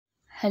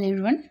Hello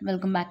everyone,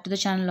 welcome back to the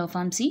channel of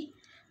Pharmacy.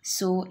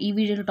 So ఈ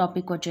వీడియోలో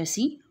topic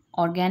వచ్చేసి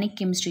organic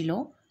కెమిస్ట్రీలో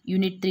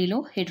యూనిట్ 3లో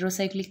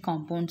హెటరోసైక్లిక్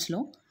కాంపౌండ్స్లో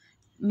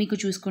మీకు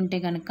చూసుకుంటే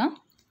కనుక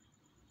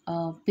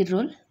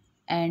పిర్రోల్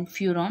అండ్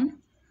ఫ్యూరాన్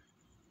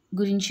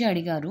గురించి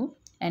అడిగారు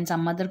అండ్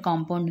సమ్ అదర్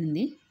కాంపౌండ్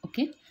ఉంది.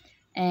 ఓకే,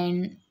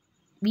 అండ్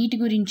వీటి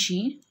గురించి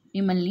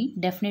మిమ్మల్ని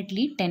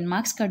డెఫినెట్లీ 10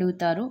 మార్క్స్కి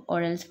అడుగుతారు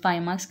ఆర్ ఎల్స్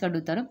 5 మార్క్స్కి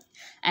అడుగుతారు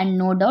and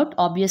no doubt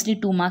obviously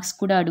 2 marks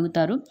కూడా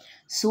అడుగుతారు.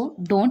 So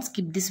don't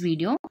skip this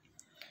video.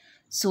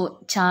 So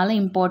చాలా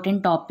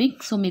ఇంపార్టెంట్ టాపిక్.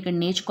 సో మీరు ఇక్కడ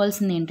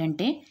నేర్చుకోవాల్సింది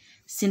ఏంటంటే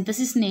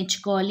సింథసిస్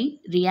నేర్చుకోవాలి,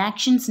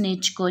 రియాక్షన్స్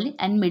నేర్చుకోవాలి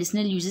అండ్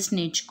మెడిసినల్ యూజెస్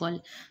నేర్చుకోవాలి.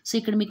 సో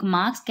ఇక్కడ మీకు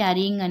మార్క్స్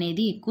క్యారీయింగ్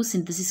అనేది ఎక్కువ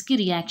సింథసిస్కి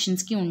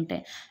రియాక్షన్స్కి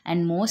ఉంటాయి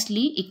అండ్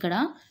మోస్ట్లీ ఇక్కడ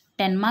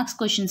 10 మార్క్స్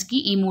క్వశ్చన్స్కి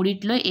ఈ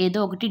మూడిట్లో ఏదో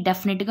ఒకటి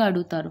డెఫినెట్గా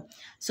అడుగుతారు.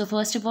 సో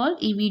ఫస్ట్ ఆఫ్ ఆల్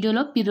ఈ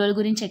వీడియోలో పిర్రోల్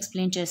గురించి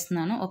ఎక్స్ప్లెయిన్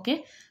చేస్తున్నాను. Okay,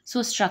 so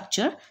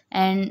structure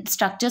and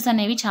structures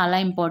అనేవి చాలా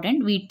ఇంపార్టెంట్.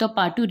 వీటితో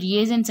పాటు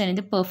రియేజెంట్స్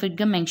అనేది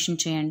పర్ఫెక్ట్గా మెన్షన్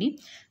చేయండి.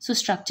 సో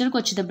స్ట్రక్చర్కి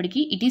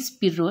వచ్చేటప్పటికి ఇట్ ఈస్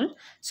పిర్రోల్.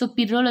 సో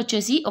పిర్రోల్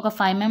వచ్చేసి ఒక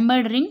 5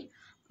 membered ring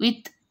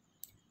with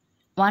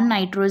 1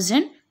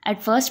 nitrogen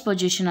at first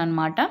position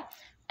అనమాట.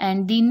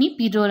 అండ్ దీన్ని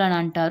పిర్రోల్ అని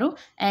అంటారు.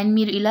 అండ్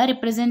మీరు ఇలా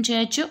రిప్రజెంట్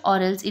చేయొచ్చు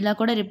ఆర్ ఎల్స్ ఇలా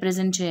కూడా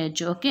రిప్రజెంట్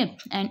చేయొచ్చు. Okay,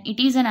 and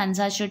it is an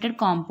unsaturated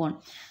compound.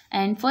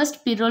 And first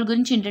పిర్రోల్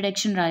గురించి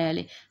ఇంట్రడక్షన్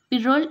రాయాలి.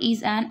 పిర్రోల్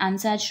is an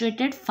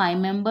unsaturated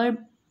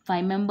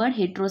 5 membered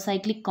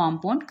heterocyclic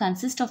compound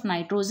consist of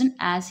nitrogen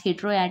as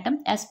heteroatom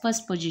as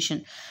first position.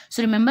 So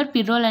remember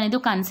పిర్రోల్ అనేది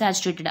ఒక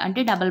అన్సాచురేటెడ్ అంటే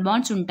double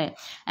bonds ఉంటాయి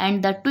and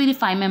that to ఇది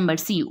 5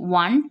 membered. C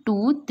 1 2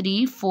 3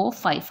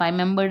 4 5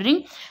 membered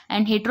ring.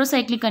 And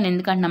heterocyclic అని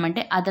ఎందుకు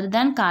అంటున్నామంటే other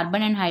than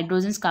carbon and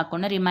hydrogens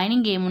కాకుండా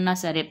remaining ఏమున్నా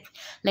సరే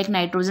లైక్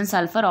నైట్రోజన్,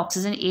 సల్ఫర్,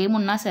 ఆక్సిజన్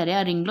ఏమున్నా సరే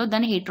ఆ రింగ్లో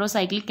దాన్ని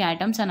హెట్రోసైక్లిక్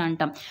యాటమ్స్ అని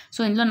అంటాం. సో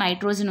ఇందులో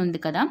నైట్రోజన్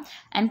ఉంది కదా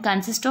and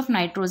consist of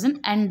nitrogen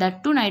and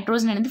that to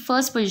nitrogen అనేది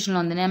ఫస్ట్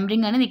పొజిషన్లో ఉంది.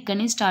 నెంబరింగ్ అనేది ఇక్కడ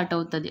నుంచి స్టార్ట్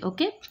అవుతుంది.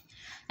 ఓకే,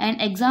 అండ్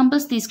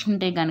ఎగ్జాంపుల్స్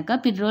తీసుకుంటే కనుక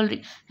పిర్రోల్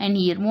ring and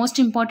here most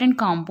important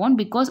compound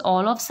because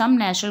all of some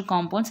natural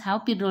compounds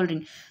have పిర్రోల్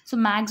ring. So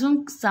maximum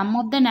some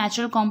of the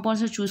natural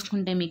compounds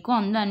చూసుకుంటే మీకు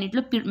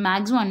అన్నిట్లో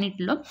మ్యాక్సిమం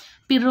అన్నిట్లో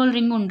పిర్రోల్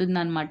రింగ్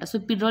ఉంటుందన్నమాట. So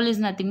పిర్రోల్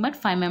is nothing but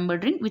 5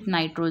 membered ring with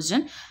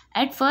nitrogen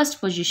at first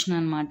position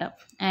అనమాట.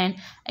 And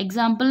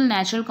example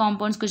natural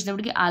కాంపౌండ్స్కి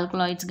వచ్చేటప్పటికి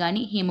alkaloids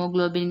కానీ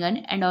haemoglobin కానీ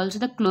and also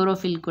the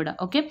chlorophyll కూడా.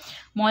 ఓకే,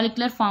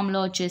 మాలిక్యులర్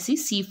ఫామ్లో వచ్చేసి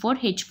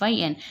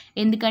C4H5N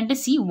ఎందుకంటే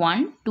C1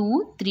 2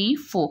 3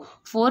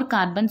 4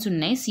 కార్బన్స్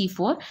ఉన్నాయి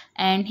C4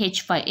 అండ్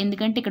H5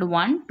 ఎందుకంటే ఇక్కడ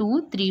 1 2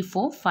 3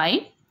 4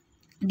 5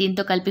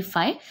 దీంతో కలిపి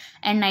 5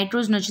 అండ్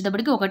నైట్రోజన్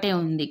వచ్చేటప్పటికి ఒకటే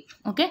ఉంది.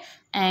 ఓకే,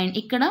 అండ్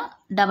ఇక్కడ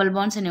డబల్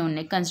బాండ్స్ అనేవి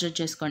ఉన్నాయి కన్సిడర్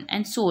చేసుకోండి.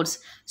 అండ్ సోర్స్,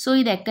 సో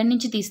ఇది ఎక్కడి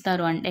నుంచి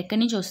తీస్తారు అంటే ఎక్కడి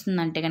నుంచి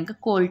వస్తుందంటే కనుక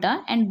కోల్టా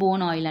అండ్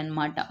బోన్ ఆయిల్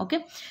అనమాట. Okay,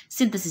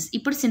 synthesis.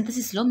 ఇప్పుడు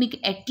సింథసిస్లో మీకు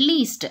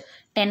అట్లీస్ట్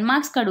 10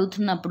 మార్క్స్కి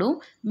అడుగుతున్నప్పుడు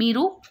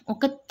మీరు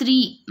ఒక 3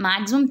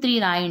 మ్యాక్సిమం 3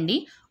 రాయండి.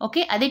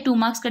 ఓకే, అదే 2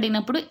 మార్క్స్కి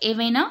అడిగినప్పుడు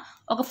ఏవైనా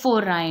ఒక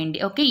 4 రాయండి.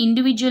 ఓకే,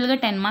 ఇండివిజువల్గా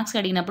 10 మార్క్స్కి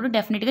అడిగినప్పుడు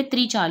డెఫినెట్గా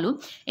 3 చాలు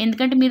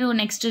ఎందుకంటే మీరు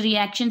నెక్స్ట్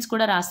రియాక్షన్స్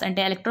కూడా రాస్తారు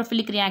అంటే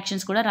ఎలక్ట్రోఫిలిక్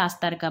రియాక్షన్స్ కూడా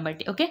రాస్తారు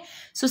కాబట్టి. ఓకే,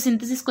 సో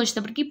సింథసిస్కి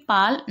వచ్చేటప్పటికి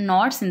పాల్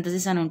నాట్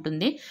సింథసిస్ అని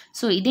ఉంటుంది.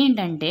 సో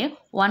ఇదేంటంటే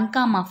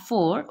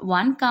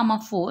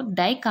 1,4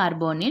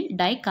 డైకార్బోనిల్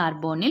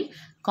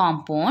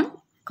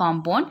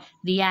compound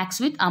reacts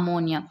with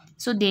ammonia.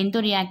 So దేంతో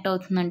రియాక్ట్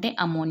అవుతుందంటే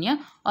ammonia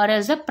or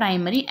else the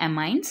primary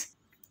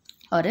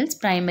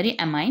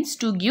amines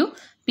to give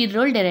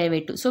పిర్రోల్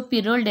డెరైవేటివ్. So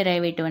పిర్రోల్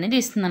డెరైవేటివ్ అనేది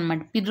ఇస్తుంది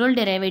అనమాట. పిర్రోల్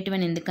డెరైవేటివ్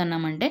అని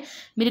ఎందుకన్నామంటే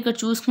మీరు ఇక్కడ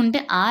చూసుకుంటే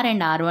R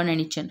అండ్ R1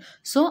 అని ఇచ్చాను.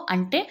 సో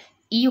అంటే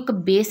ఈ యొక్క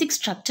బేసిక్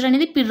స్ట్రక్చర్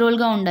అనేది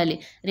పిర్రోల్గా ఉండాలి,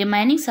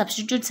 రిమైనింగ్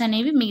సబ్స్టిట్యూట్స్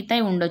అనేవి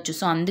మిగతాయి ఉండొచ్చు.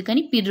 సో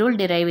అందుకని పిర్రోల్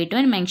డెరైవేటివ్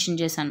అని మెన్షన్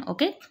చేశాను.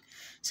 Okay,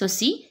 so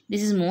see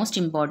this is most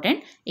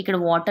important. ఇక్కడ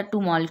వాటర్ 2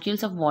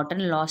 మాలిక్యూల్స్ ఆఫ్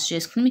వాటర్ని లాస్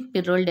చేసుకుని మీకు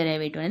పిర్రోల్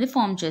డెరైవేటివ్ అనేది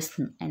ఫామ్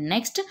చేస్తుంది. అండ్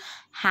నెక్స్ట్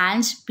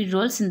హ్యాండ్స్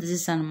పిర్రోల్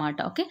సింథసిస్ అనమాట.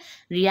 ఓకే,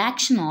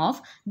 రియాక్షన్ ఆఫ్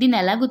దీన్ని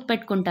ఎలా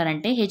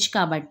గుర్తుపెట్టుకుంటారంటే H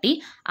కాబట్టి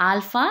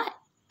alpha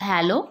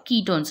hello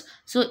ketones.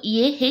 So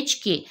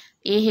AHK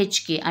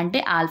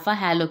అంటే alpha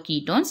hello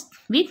ketones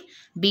with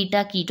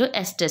beta keto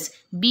esters.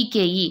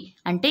 BKE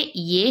అంటే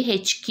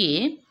AHK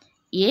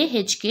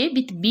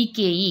with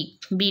BKE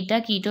beta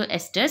keto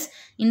esters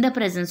in the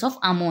presence of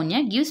ammonia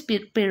gives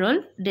pyrrole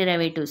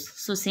derivatives.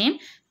 So same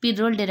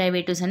pyrrole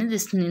derivatives and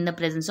this in the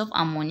presence of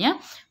ammonia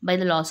by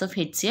the loss of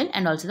HCl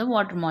and also the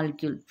water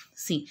molecule.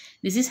 See,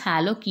 this is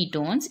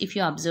haloketones. If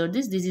you observe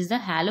this is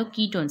the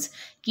haloketones.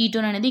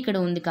 Ketone అనేది ఇక్కడ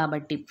ఉంది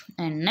కాబట్టి.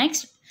 And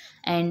next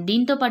and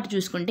దీంతో పాటు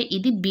చూసుకుంటే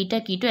ఇది beta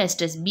keto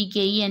esters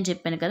BKE అని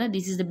చెప్పాను కదా.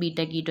 This is the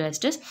beta keto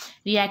esters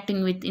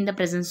reacting with in the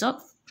presence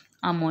of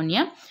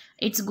ammonia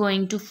it's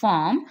going to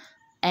form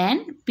an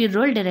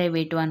pyrrole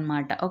derivative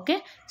అనమాట. Okay,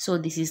 so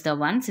this is the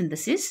one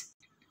synthesis.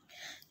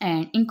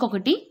 And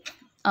ఇంకొకటి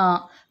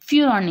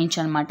furan నుంచి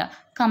అనమాట.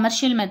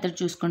 Commercial method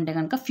చూసుకుంటే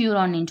కనుక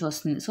furan నుంచి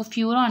వస్తుంది. So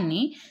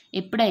ఫ్యూరాన్ని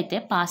ఎప్పుడైతే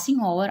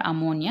passing over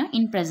ammonia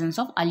in presence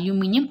of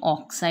aluminium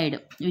oxide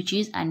which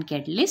is an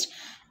catalyst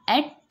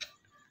at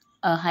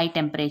high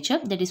temperature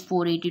that is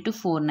 480 to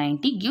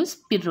 490 gives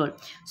pyrrole.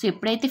 So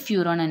ఎప్పుడైతే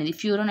furan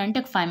అంటే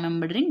ఒక 5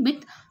 మెంబర్డ్ రింగ్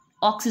విత్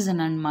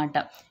ఆక్సిజన్ అనమాట.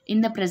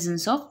 ఇన్ ద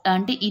ప్రెజెన్స్ ఆఫ్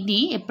అంటే ఇది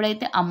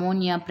ఎప్పుడైతే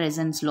ammonia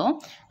ప్రెజెన్స్లో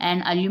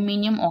and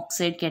aluminium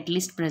oxide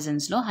catalyst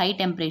ప్రెజెన్స్లో high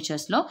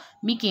టెంపరేచర్స్లో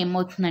మీకు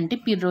ఏమవుతుందంటే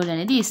పిర్రోల్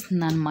అనేది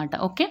ఇస్తుంది అనమాట.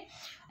 ఓకే,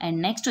 అండ్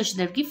నెక్స్ట్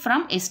వచ్చేసరికి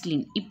ఫ్రమ్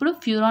ఎస్టిలిన్. ఇప్పుడు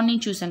ఫ్యూరాన్ని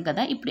చూసాం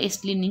కదా, ఇప్పుడు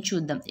ఎస్టిలిన్ నుంచి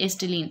చూద్దాం.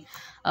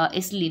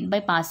 ఎస్టిలిన్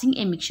by passing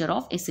A mixture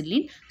of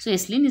ఎసిలిన్. So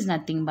ఎసిలిన్ is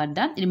nothing but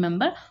the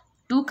remember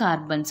 2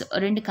 carbons,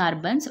 2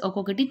 carbons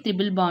ఒక్కొక్కటి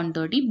ట్రిపుల్ బాండ్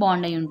తోటి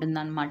బాండ్ అయి ఉంటుంది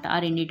అనమాట ఆ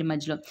రెండింటి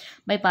మధ్యలో.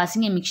 By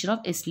passing A mixture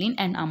of ఎసిలిన్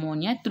and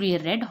ammonia through a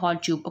red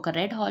hot tube. ఒక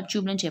రెడ్ హాట్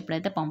ట్యూబ్ నుంచి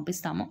ఎప్పుడైతే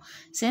పంపిస్తామో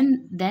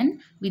then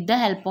with the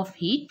help of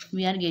heat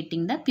we are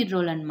getting the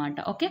పిర్రోల్ అనమాట.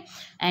 ఓకే,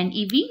 అండ్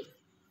ఇవి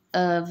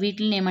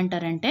వీటిని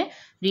ఏమంటారంటే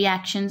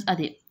రియాక్షన్స్,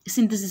 అదే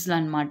సింథసిస్లో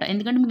అనమాట.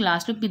 ఎందుకంటే మీకు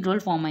లాస్ట్లో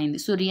పిర్రోల్ ఫామ్ అయింది.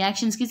 సో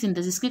రియాక్షన్స్కి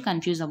సింథసిస్కి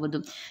కన్ఫ్యూజ్ అవ్వద్దు.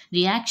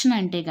 రియాక్షన్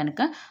అంటే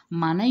కనుక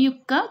మన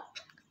యొక్క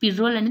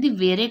పిర్రోల్ అనేది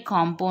వేరే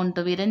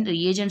కాంపౌండ్తో వేరే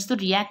రియేజెంట్స్తో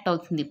రియాక్ట్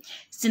అవుతుంది.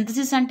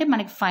 సింథసిస్ అంటే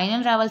మనకి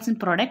ఫైనల్ రావాల్సిన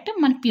ప్రోడక్ట్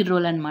మన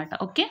పిర్రోల్ అనమాట.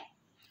 ఓకే,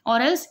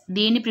 ఆర్ ఎల్స్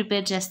దేన్ని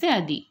ప్రిపేర్ చేస్తే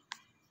అది.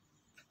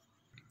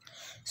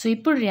 సో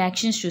ఇప్పుడు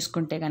రియాక్షన్స్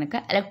చూసుకుంటే కనుక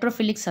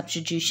electrophilic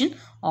substitution,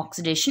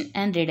 oxidation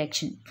and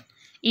reduction.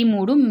 ఈ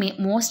 3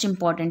 మోస్ట్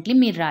ఇంపార్టెంట్లీ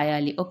మీరు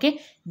రాయాలి. ఓకే,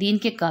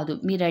 దీనికే కాదు,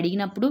 మీరు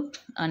అడిగినప్పుడు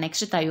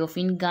నెక్స్ట్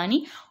థయోఫిన్ కానీ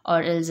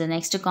or else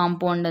next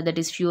compound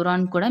that is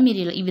furan కూడా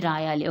మీరు ఇవి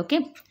రాయాలి. ఓకే,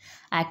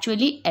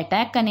 యాక్చువల్లీ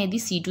అటాక్ అనేది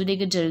C2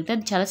 దగ్గర జరిగితే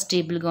అది చాలా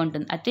స్టేబుల్గా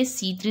ఉంటుంది. అయితే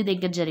C3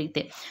 దగ్గర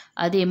జరిగితే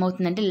అది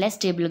ఏమవుతుందంటే లెస్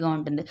స్టేబుల్గా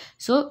ఉంటుంది.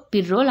 So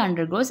పిర్రోల్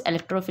undergoes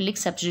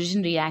electrophilic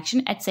substitution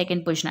reaction at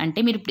second position. అంటే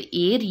మీరు ఇప్పుడు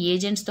ఏ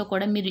రియేజెంట్స్తో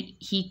కూడా మీరు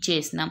హీట్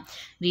చేసినా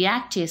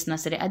రియాక్ట్ చేసినా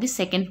సరే అది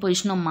సెకండ్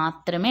పొజిషన్లో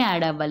మాత్రమే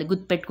యాడ్ అవ్వాలి.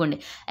 గుర్తుపెట్టుకోండి,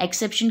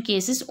 ఎక్సెప్షన్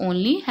కేసెస్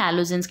ఓన్లీ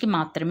హాలోజన్స్కి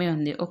మాత్రమే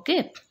ఉంది. ఓకే,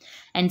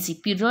 అండ్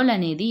పిర్రోల్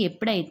అనేది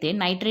ఎప్పుడైతే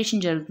నైట్రేషన్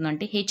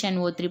జరుగుతుందంటే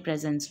HNO3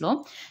 ప్రెజెన్స్లో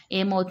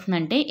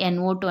ఏమవుతుందంటే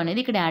NO2 అనేది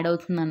ఇక్కడ యాడ్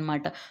అవుతుంది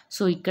అనమాట.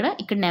 సో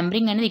ఇక్కడ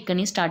నెంబరింగ్ అనేది ఇక్కడ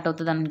నుంచి స్టార్ట్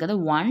అవుతుంది అన్నది కదా,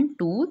 1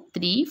 2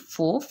 3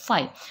 4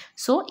 5.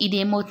 సో ఇది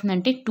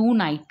ఏమవుతుందంటే 2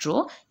 నైట్రో,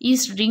 ఈ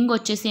రింగ్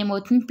వచ్చేసి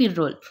ఏమవుతుంది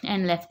పిర్రోల్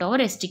and left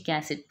over acetic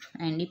acid.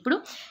 And ఇప్పుడు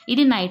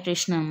ఇది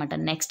నైట్రేషన్ అనమాట.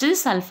 నెక్స్ట్ ఇది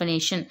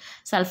సల్ఫనేషన్.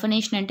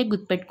 సల్ఫనేషన్ అంటే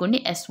గుర్తుపెట్టుకోండి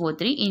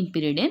SO3 ఇన్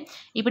పిరిడిన్.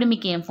 ఇప్పుడు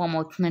మీకు ఏం ఫామ్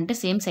అవుతుందంటే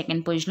సేమ్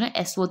సెకండ్ పొజిషన్లో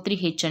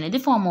SO3H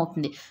అనేది ఫామ్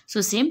అవుతుంది. So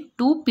same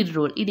 2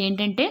 పిర్రోల్.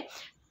 ఇదేంటంటే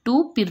 2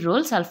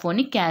 పిర్రోల్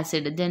సల్ఫోనిక్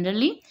యాసిడ్.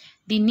 జనరల్లీ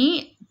దీన్ని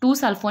 2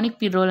 సల్ఫోనిక్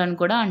పిర్రోల్ అని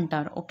కూడా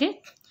అంటారు. ఓకే,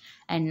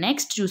 అండ్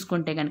నెక్స్ట్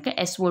చూసుకుంటే కనుక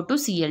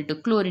SO2Cl2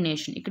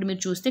 క్లోరినేషన్. ఇక్కడ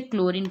మీరు చూస్తే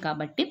క్లోరిన్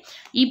కాబట్టి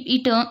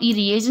ఈ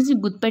రియేజెన్స్ని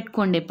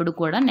గుర్తుపెట్టుకోండి ఎప్పుడు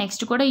కూడా,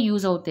 నెక్స్ట్ కూడా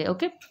యూజ్ అవుతాయి.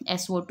 Okay,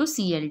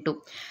 SO2Cl2.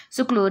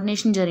 సో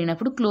క్లోరినేషన్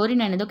జరిగినప్పుడు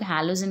క్లోరిన్ అనేది ఒక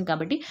హాలోజన్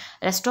కాబట్టి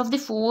రెస్ట్ ఆఫ్ ది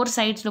 4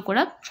 సైడ్స్లో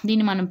కూడా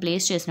దీన్ని మనం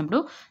ప్లేస్ చేసినప్పుడు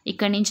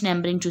ఇక్కడ నుంచి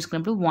నెంబరింగ్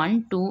చూసుకున్నప్పుడు 1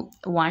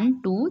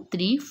 2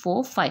 3 4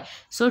 5.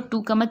 సో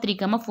 2 3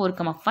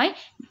 4 5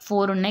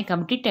 4 ఉన్నాయి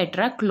కాబట్టి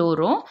టెట్రా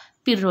క్లోరో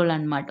పిర్రోల్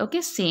అనమాట.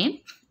 ఓకే, సేమ్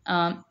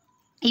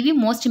ఇవి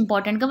మోస్ట్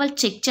ఇంపార్టెంట్గా వాళ్ళు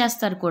చెక్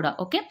చేస్తారు కూడా.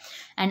 ఓకే,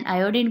 అండ్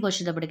అయోడిన్కి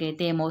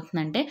వచ్చేటప్పటికైతే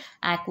ఏమవుతుందంటే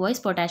ఆక్వైస్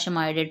పొటాషియం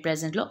అయోడైడ్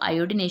ప్రెజెంట్లో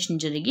అయోడినేషన్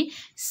జరిగి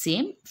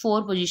సేమ్ 4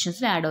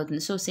 పొజిషన్స్లో యాడ్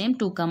అవుతుంది. సో సేమ్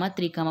 2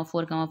 3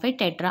 4 5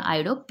 టెట్రా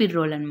అయోడో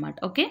పిర్రోల్ అనమాట.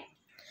 ఓకే,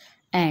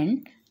 అండ్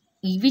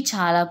ఇవి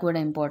చాలా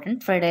కూడా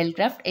important, ఫ్రెడైల్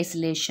craft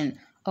acylation.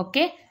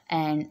 Okay,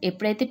 and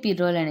ఎప్పుడైతే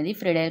పిర్రోల్ అనేది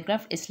ఫ్రెడైల్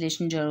క్రాఫ్ట్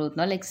ఎసిలేషన్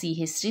జరుగుతుందో like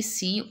CH3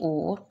 CO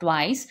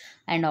twice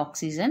and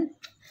oxygen,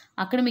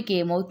 అక్కడ మీకు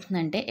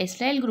ఏమవుతుందంటే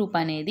ఎస్టైల్ గ్రూప్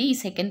అనేది ఈ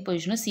సెకండ్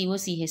పొజిషన్లో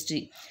COCH3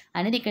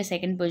 అనేది ఇక్కడ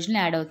సెకండ్ పొజిషన్లో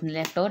యాడ్ అవుతుంది.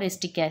 లెఫ్ట్ ఓవర్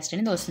ఎస్టిక్ యాసిడ్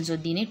అనేది వస్తుంది. సో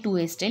దీన్ని 2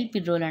 ఎస్టైల్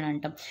పిర్రోల్ అని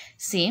అంటాం.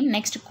 సేమ్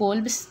నెక్స్ట్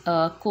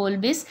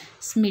కోల్బిస్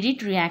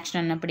స్మిడిట్ రియాక్షన్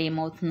అన్నప్పుడు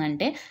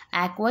ఏమవుతుందంటే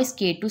ఆక్వైస్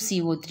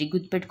K2CO3.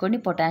 గుర్తుపెట్టుకోండి,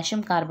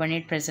 పొటాషియం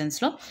కార్బోనేట్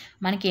ప్రెజెన్స్లో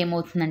మనకి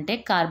ఏమవుతుందంటే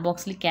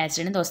కార్బాక్సిలిక్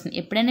యాసిడ్ అనేది వస్తుంది.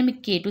 ఎప్పుడైనా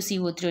మీకు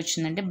K2CO3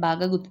 వచ్చిందంటే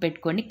బాగా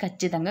గుర్తుపెట్టుకోండి,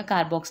 ఖచ్చితంగా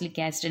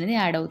కార్బాక్సిలిక్ యాసిడ్ అనేది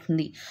యాడ్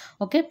అవుతుంది.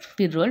 Okay,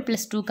 పిర్రోల్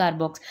plus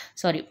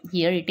 2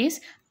 here it is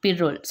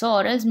పిర్రోల్. So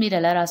ఆర్ఎల్స్ మీరు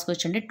ఎలా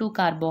రాసుకోవచ్చు అంటే 2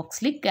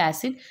 కార్బాక్సిలిక్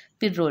యాసిడ్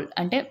పిర్రోల్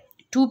అంటే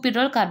 2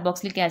 పిర్రోల్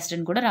కార్బాక్సిలిక్ యాసిడ్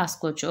అని కూడా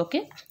రాసుకోవచ్చు.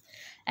 ఓకే,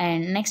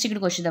 అండ్ నెక్స్ట్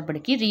ఇక్కడికి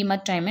వచ్చేటప్పటికి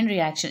రీమర్టైమన్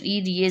రియాక్షన్. ఈ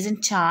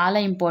రియేజెంట్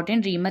చాలా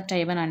ఇంపార్టెంట్.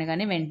 రీమర్టైమన్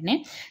అనగానే వెంటనే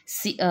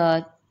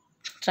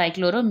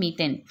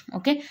ట్రైక్లోరోమీథేన్.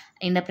 Okay,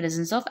 in the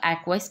presence of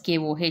aqueous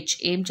KOH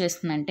ఏం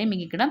చేస్తుందంటే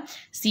మీకు ఇక్కడ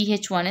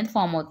CH2 అనేది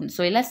ఫామ్ అవుతుంది.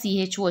 సో ఇలా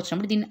CH2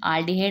 వచ్చినప్పుడు దీన్ని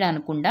ఆల్డిహైడ్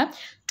అనకుండా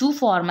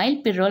 2-ఫార్మైల్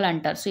పిర్రోల్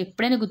అంటారు. సో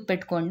ఎప్పుడైనా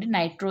గుర్తుపెట్టుకోండి,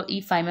 ఈ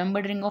 5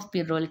 మెంబర్డ్ రింగ్ ఆఫ్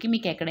పిర్రోల్కి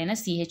మీకు ఎక్కడైనా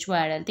CH2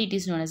 యాడ్ అయితే ఇట్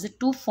ఈస్ నోన్ యాజ్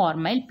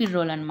 2-ఫార్మైల్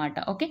పిర్రోల్ అనమాట.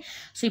 ఓకే,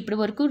 సో ఇప్పటి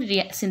వరకు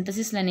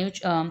సింథసిస్లు అనేవి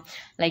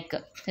లైక్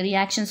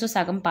రియాక్షన్స్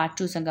సగం పార్ట్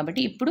చూసాం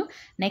కాబట్టి ఇప్పుడు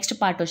నెక్స్ట్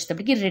పార్ట్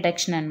వచ్చేటప్పటికి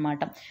రిడక్షన్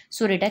అనమాట.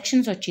 సో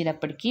రిడక్షన్స్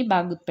వచ్చేటప్పటికి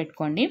బాగా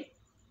గుర్తుపెట్టుకోండి,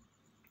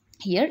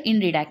 హియర్ ఇన్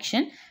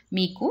రిడక్షన్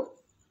మీకు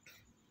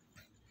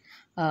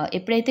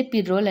ఎప్పుడైతే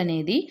పిర్రోల్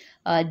అనేది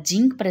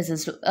జింక్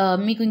ప్రెసెన్స్లో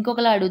మీకు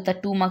ఇంకొకలా అడుగుతా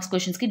 2 మార్క్స్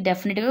క్వశ్చన్స్కి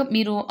డెఫినెట్గా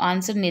మీరు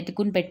ఆన్సర్ని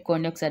ఎత్తుకుని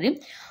పెట్టుకోండి ఒకసారి.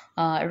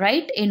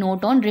 Right a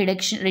note on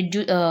reduction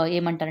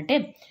ఏమంటారంటే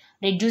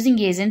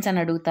రెడ్యూసింగ్ ఏజెంట్స్ అని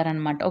అడుగుతారు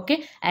అనమాట. Okay,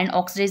 and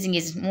oxidising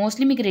agents,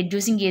 mostly మీకు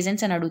రెడ్యూసింగ్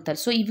ఏజెంట్స్ అని అడుగుతారు.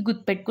 సో ఇవి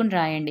గుర్తుపెట్టుకుని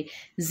రాయండి.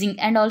 Zinc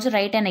and also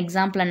right and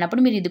example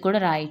అన్నప్పుడు మీరు ఇది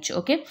కూడా రాయొచ్చు.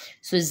 Okay,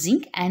 so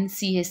zinc and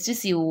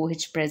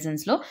CH3COOH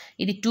ప్రెజెన్స్లో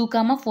ఇది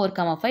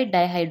 2,4,5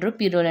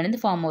 డైహైడ్రోపిరోల్ అనేది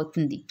ఫామ్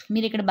అవుతుంది.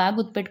 మీరు ఇక్కడ బాగా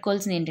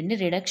గుర్తుపెట్టుకోవాల్సింది ఏంటంటే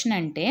రిడక్షన్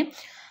అంటే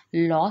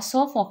loss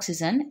of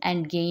oxygen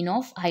and gain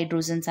of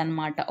hydrogens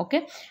అనమాట. ఓకే,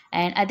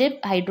 అండ్ అదే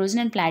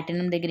హైడ్రోజన్ అండ్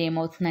ప్లాటినం దగ్గర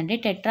ఏమవుతుందంటే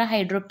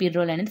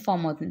టెట్రాహైడ్రోపిరోల్ అనేది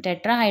ఫామ్ అవుతుంది.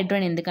 టెట్రాహైడ్రో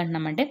అని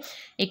ఎందుకంటున్నామంటే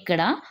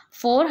ఇక్కడ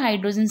 4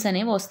 హైడ్రోజన్స్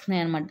అనేవి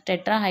వస్తున్నాయి అనమాట.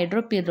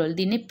 టెట్రాహైడ్రోపిరోల్,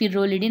 దీన్ని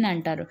పిరోలిడిన్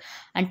అంటారు.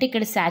 అంటే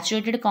ఇక్కడ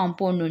సాచురేటెడ్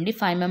కాంపౌండ్ నుండి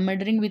 5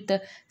 member ring with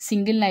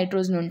single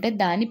nitrogen ఉంటే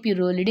దాన్ని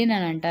పిరోలిడిన్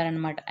అని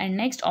అంటారనమాట. అండ్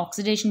నెక్స్ట్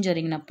ఆక్సిడేషన్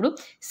జరిగినప్పుడు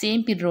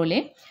same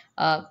పిరోలే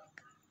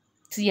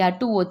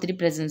Cr2O3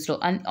 ప్రెజెన్స్లో,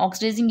 and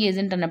oxidising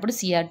agent అన్నప్పుడు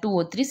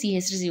Cr2O3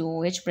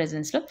 CH3COOH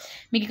ప్రెజెన్స్లో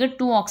మీకు ఇక్కడ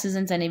 2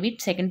 ఆక్సిజన్స్ అనేవి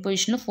సెకండ్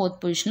పొజిషన్లో, ఫోర్త్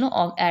పొజిషన్లో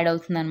యాడ్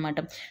అవుతుంది అనమాట.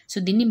 సో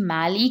దీన్ని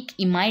మ్యాలిక్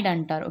ఇమైడ్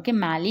అంటారు. Okay,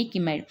 malic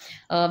ఇమైడ్.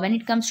 When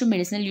it comes to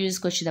medicinal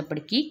యూజెస్కి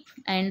వచ్చేటప్పటికి,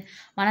 అండ్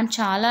మనం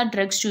చాలా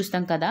డ్రగ్స్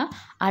చూస్తాం కదా,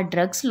 ఆ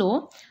డ్రగ్స్లో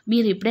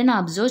మీరు ఎప్పుడైనా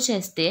అబ్జర్వ్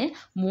చేస్తే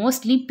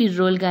మోస్ట్లీ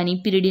పిర్రోల్ కానీ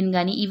పిరిడిన్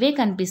కానీ ఇవే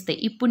కనిపిస్తాయి.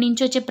 ఇప్పుడు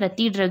నుంచి వచ్చే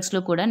ప్రతి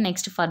డ్రగ్స్లో కూడా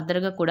నెక్స్ట్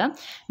ఫర్దర్గా కూడా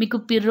మీకు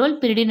పిర్రోల్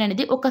పిరిడిన్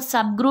అనేది ఒక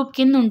సబ్ గ్రూప్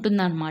కింద ఉంటుంది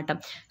అనమాట.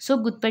 సో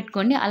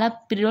గుర్తుపెట్టుకోండి, అలా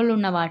పిర్రోల్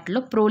ఉన్న వాటిలో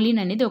ప్రోలిన్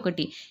అనేది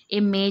ఒకటి, a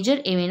major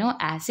amino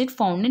acid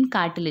found in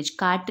cartilage.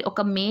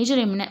 ఒక మేజర్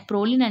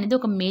ప్రోలిన్ అనేది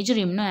ఒక మేజర్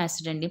ఎమినో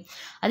యాసిడ్ అండి,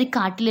 అది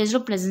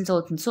కార్టిలేజ్లో ప్రెజెన్స్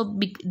అవుతుంది. సో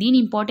దీని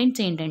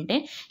ఇంపార్టెన్స్ ఏంటంటే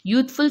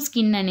యూత్ఫుల్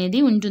స్కిన్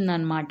అనేది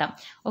ఉంటుందన్నమాట.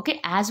 ఓకే,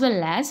 యాజ్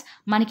వెల్ యాజ్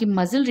మనకి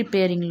మజిల్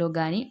రిపేరింగ్లో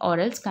కానీ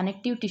ఆర్ఎల్స్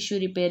కనెక్టివ్ టిష్యూ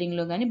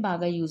రిపేరింగ్లో కానీ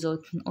బాగా యూజ్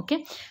అవుతుంది. ఓకే,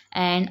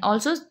 అండ్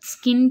ఆల్సో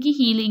స్కిన్కి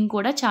హీలింగ్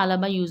కూడా చాలా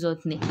బాగా యూజ్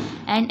అవుతుంది.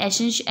 అండ్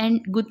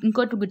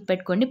ఇంకోటి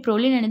గుర్తుపెట్టుకోండి,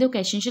 ప్రోలిన్ అనేది ఒక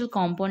essential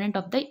component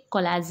of the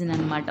collagen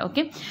అనమాట.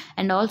 Okay,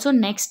 and also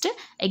next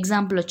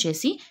example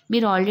వచ్చేసి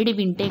మీరు ఆల్రెడీ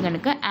వింటే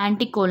కనుక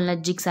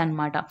యాంటీకోలినర్జిక్స్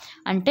అనమాట.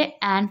 అంటే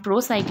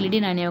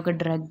ప్రోసైక్లిడిన్ అనే ఒక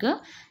డ్రగ్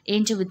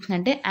ఏం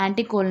చూపిస్తుందంటే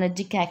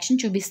యాంటీకోలినర్జిక్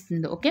యాక్షన్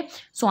చూపిస్తుంది. ఓకే,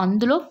 సో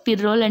అందులో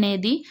పిర్రోల్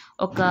అనేది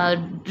ఒక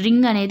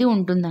రింగ్ అనేది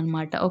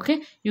ఉంటుందన్నమాట. Okay,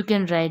 you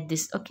can write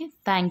this. Okay,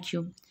 thank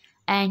you.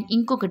 And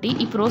ఇంకొకటి,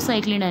 ఈ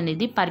ప్రోసైక్లిన్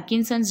అనేది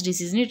పర్కిన్సన్స్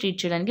డిసీజ్ని ట్రీట్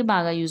చేయడానికి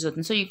బాగా యూజ్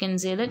అవుతుంది. So you can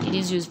say that it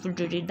is useful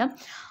to treat the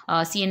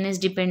CNS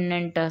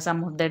dependent some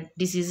of the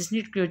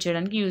డిసీజెస్ని cure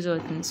చేయడానికి యూజ్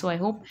అవుతుంది. సో ఐ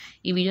హోప్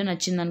ఈ video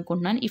నచ్చింది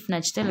అనుకుంటున్నాను. ఇఫ్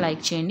నచ్చితే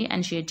లైక్ చేయండి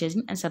అండ్ షేర్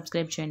చేయండి అండ్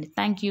సబ్స్క్రైబ్ చేయండి.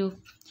 Thank you.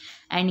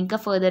 అండ్ ఇంకా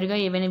ఫర్దర్గా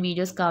ఏవైనా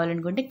వీడియోస్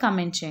కావాలనుకుంటే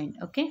కమెంట్ చేయండి.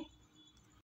 ఓకే.